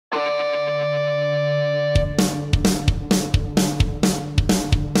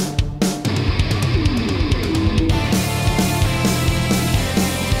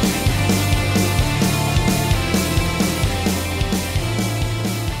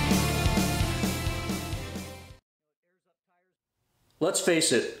Let's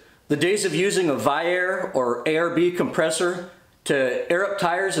face it, the days of using a Viair or ARB compressor to air up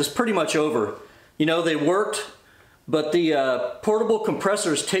tires is pretty much over. You know, they worked, but the portable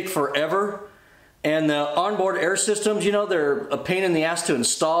compressors take forever, and the onboard air systems, you know, they're a pain in the ass to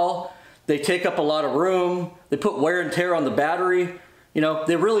install. They take up a lot of room. They put wear and tear on the battery. You know,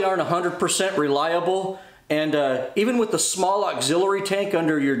 they really aren't 100% reliable. And even with the small auxiliary tank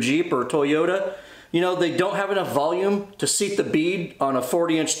under your Jeep or Toyota, you know, they don't have enough volume to seat the bead on a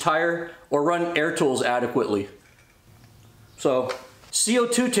 40-inch tire or run air tools adequately. So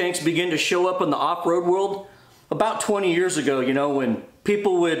CO2 tanks began to show up in the off-road world about 20 years ago, you know, when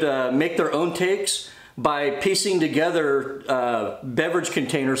people would make their own tanks by piecing together beverage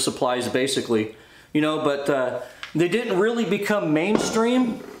container supplies, basically. You know, but they didn't really become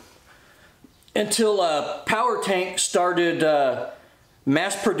mainstream until Power Tank started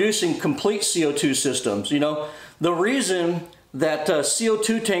mass producing complete CO2 systems. You know, the reason that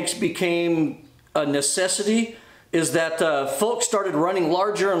CO2 tanks became a necessity is that folks started running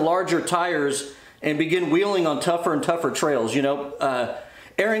larger and larger tires and began wheeling on tougher and tougher trails. You know,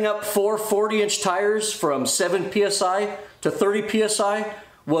 airing up 4 40-inch tires from 7 psi to 30 psi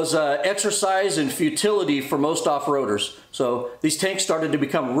was exercise and futility for most off-roaders. So these tanks started to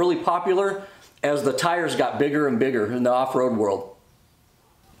become really popular as the tires got bigger and bigger in the off-road world.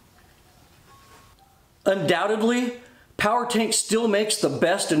 Undoubtedly, Power Tank still makes the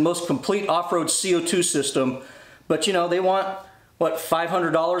best and most complete off-road CO2 system, but you know, they want, what,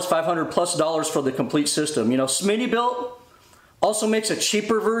 $500, $500+ for the complete system. You know, Smittybilt also makes a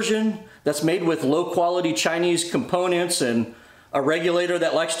cheaper version that's made with low-quality Chinese components and a regulator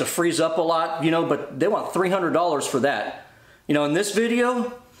that likes to freeze up a lot, you know, but they want $300 for that. You know, in this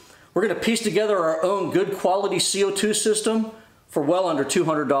video, we're going to piece together our own good quality CO2 system for well under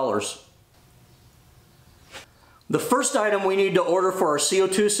 $200. The first item we need to order for our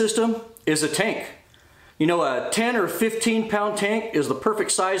CO2 system is a tank. You know, a 10 or 15 pound tank is the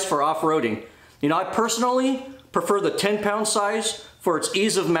perfect size for off-roading. You know, I personally prefer the 10-pound size for its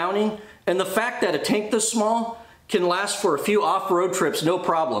ease of mounting, and the fact that a tank this small can last for a few off-road trips, no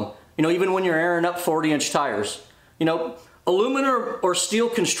problem. You know, even when you're airing up 40-inch tires. You know, aluminum or steel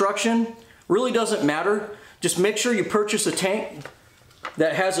construction really doesn't matter. Just make sure you purchase a tank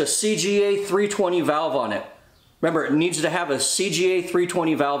that has a CGA 320 valve on it. Remember, it needs to have a CGA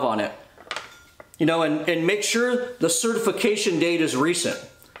 320 valve on it. You know, and make sure the certification date is recent.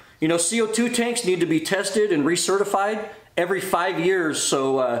 You know, CO2 tanks need to be tested and recertified every 5 years,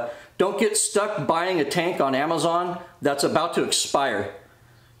 so don't get stuck buying a tank on Amazon that's about to expire.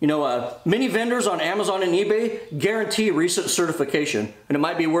 You know, many vendors on Amazon and eBay guarantee recent certification, and it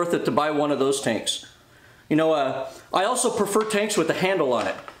might be worth it to buy one of those tanks. You know, I also prefer tanks with a handle on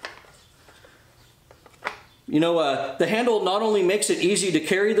it. You know, the handle not only makes it easy to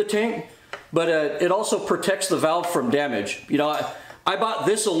carry the tank, but it also protects the valve from damage. You know, I bought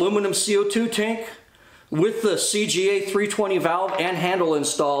this aluminum CO2 tank with the CGA 320 valve and handle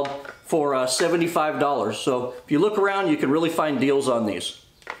installed for $75. So if you look around, you can really find deals on these.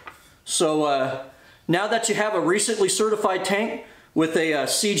 So now that you have a recently certified tank with a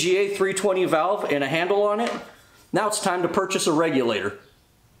CGA 320 valve and a handle on it, now it's time to purchase a regulator.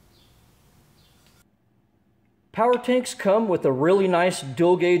 Power tanks come with a really nice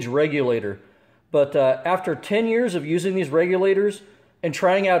dual gauge regulator, but after 10 years of using these regulators and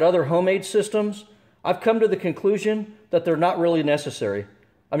trying out other homemade systems, I've come to the conclusion that they're not really necessary.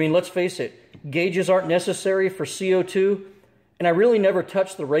 I mean, let's face it, gauges aren't necessary for CO2, and I really never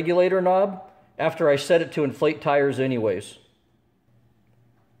touched the regulator knob after I set it to inflate tires anyways.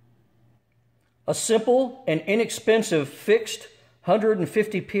 A simple and inexpensive fixed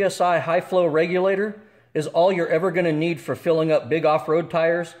 150 psi high flow regulator is all you're ever going to need for filling up big off-road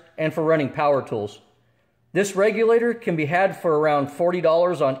tires and for running power tools. This regulator can be had for around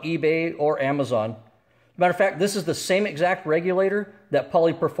 $40 on eBay or Amazon. Matter of fact, this is the same exact regulator that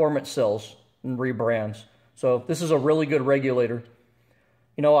Poly Performance sells and rebrands. So this is a really good regulator.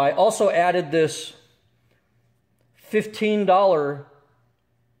 You know, I also added this $15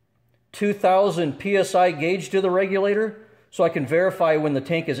 2000 psi gauge to the regulator so I can verify when the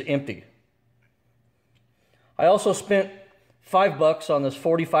tank is empty. I also spent $5 on this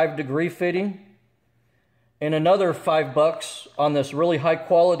 45-degree fitting and another $5 on this really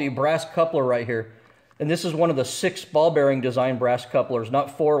high-quality brass coupler right here. And this is one of the 6 ball bearing design brass couplers,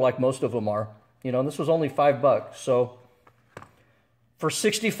 not 4 like most of them are. You know, and this was only $5. So for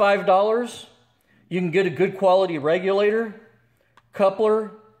 $65, you can get a good quality regulator,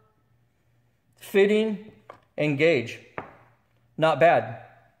 coupler, fitting, and gauge. Not bad.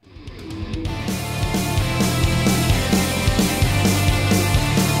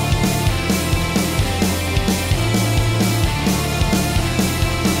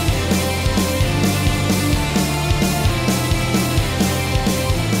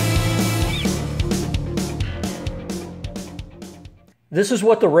 This is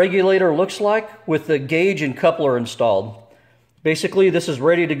what the regulator looks like with the gauge and coupler installed. Basically, this is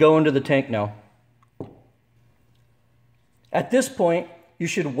ready to go into the tank now. At this point, you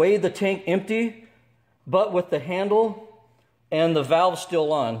should weigh the tank empty, but with the handle and the valve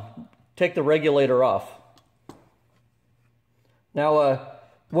still on. Take the regulator off. Now,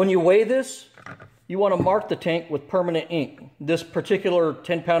 when you weigh this, you want to mark the tank with permanent ink. This particular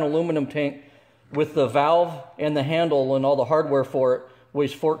 10-pound aluminum tank with the valve and the handle and all the hardware for it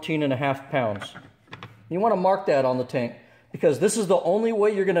weighs 14.5 pounds. You want to mark that on the tank because this is the only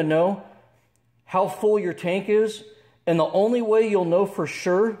way you're going to know how full your tank is, and the only way you'll know for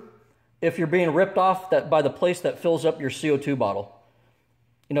sure if you're being ripped off by the place that fills up your CO2 bottle.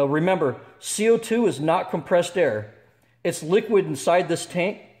 You know, remember, CO2 is not compressed air. It's liquid inside this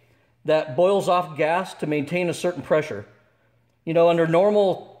tank that boils off gas to maintain a certain pressure. You know, under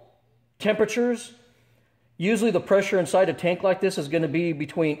normal temperatures, usually the pressure inside a tank like this is going to be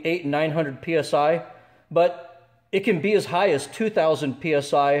between 800 and 900 psi, but it can be as high as 2,000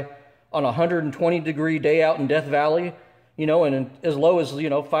 psi on a 120-degree day out in Death Valley, you know, and as low as, you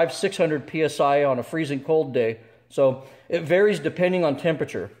know, 500-600 psi on a freezing cold day. So it varies depending on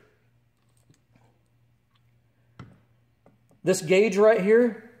temperature. This gauge right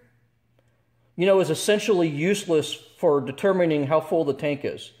here, you know, is essentially useless for determining how full the tank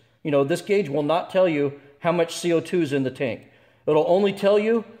is. You know, this gauge will not tell you how much CO2 is in the tank. It'll only tell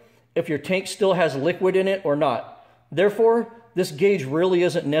you if your tank still has liquid in it or not. Therefore, this gauge really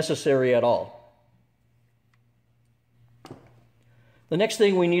isn't necessary at all. The next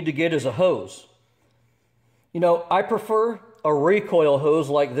thing we need to get is a hose. You know, I prefer a recoil hose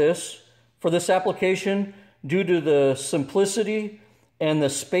like this for this application due to the simplicity and the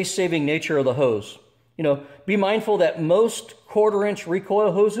space-saving nature of the hose. You know, be mindful that most quarter-inch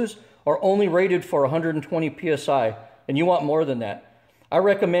recoil hoses are only rated for 120 psi, and you want more than that. I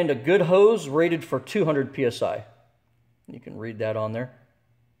recommend a good hose rated for 200 psi. You can read that on there.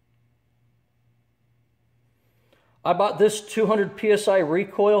 I bought this 200 psi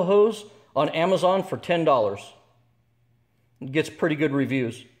recoil hose on Amazon for $10. It gets pretty good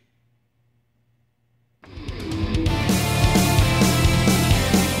reviews.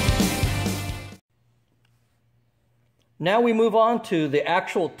 Now we move on to the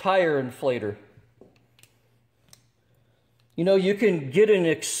actual tire inflator. You know, you can get an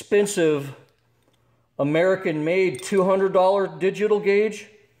expensive American-made $200 digital gauge,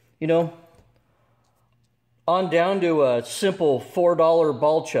 you know, on down to a simple $4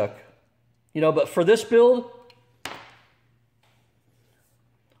 ball chuck. You know, but for this build,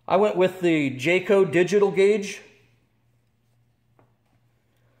 I went with the Jayco digital gauge.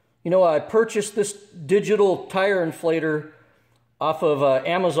 You know, I purchased this digital tire inflator off of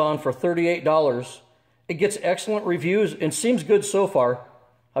Amazon for $38. It gets excellent reviews and seems good so far.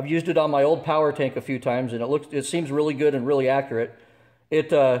 I've used it on my old power tank a few times, and it seems really good and really accurate. It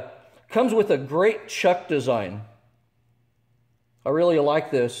comes with a great chuck design. I really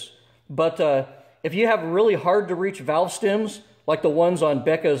like this. But if you have really hard to reach valve stems, like the ones on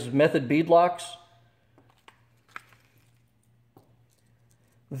Becca's Method beadlocks,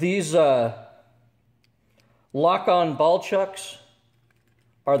 these lock-on ball chucks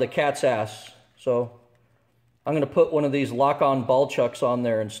are the cat's ass. So I'm going to put one of these lock-on ball chucks on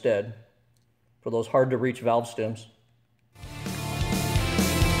there instead for those hard-to-reach valve stems.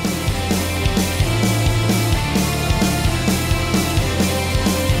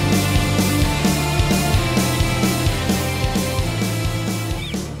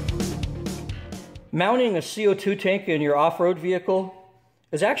 Mounting a CO2 tank in your off-road vehicle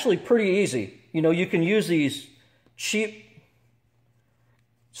is actually pretty easy. You know, you can use these cheap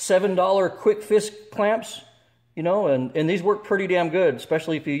 $7 quick fist clamps, you know, and these work pretty damn good,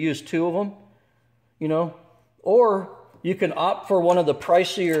 especially if you use 2 of them, you know. Or you can opt for one of the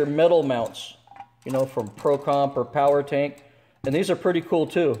pricier metal mounts, you know, from ProComp or Power Tank, and these are pretty cool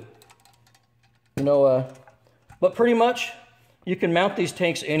too. You know, but pretty much you can mount these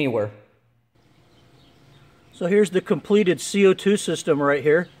tanks anywhere. So here's the completed CO2 system right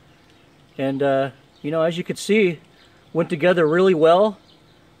here. And, you know, as you can see, went together really well.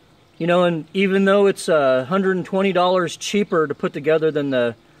 You know, and even though it's $120 cheaper to put together than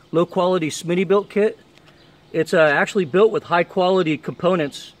the low-quality Smitty-built kit, it's actually built with high-quality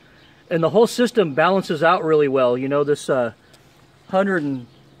components. And the whole system balances out really well. You know, this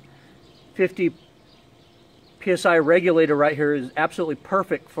 150 PSI regulator right here is absolutely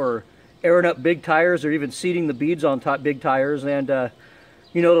perfect for airing up big tires or even seating the beads on top big tires, and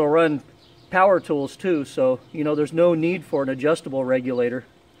you know, it'll run power tools too, so you know, there's no need for an adjustable regulator.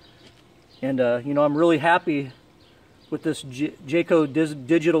 And you know, I'm really happy with this Jayco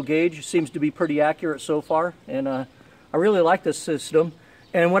digital gauge. Seems to be pretty accurate so far, and I really like this system.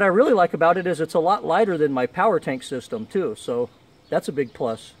 And what I really like about it is it's a lot lighter than my power tank system too, so that's a big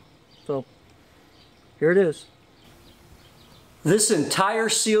plus. So here it is. This entire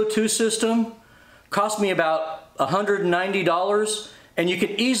CO2 system cost me about $190, and you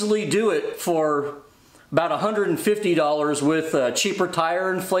can easily do it for about $150 with a cheaper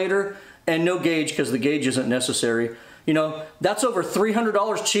tire inflator and no gauge, because the gauge isn't necessary. You know, that's over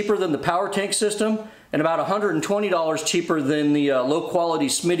 $300 cheaper than the power tank system and about $120 cheaper than the low quality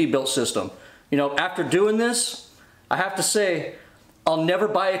Smitty built system. You know, after doing this, I have to say, I'll never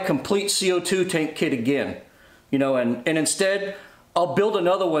buy a complete CO2 tank kit again. You know, and instead, I'll build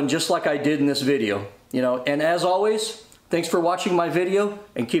another one just like I did in this video. You know, and as always, thanks for watching my video,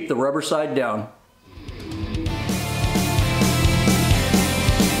 and keep the rubber side down.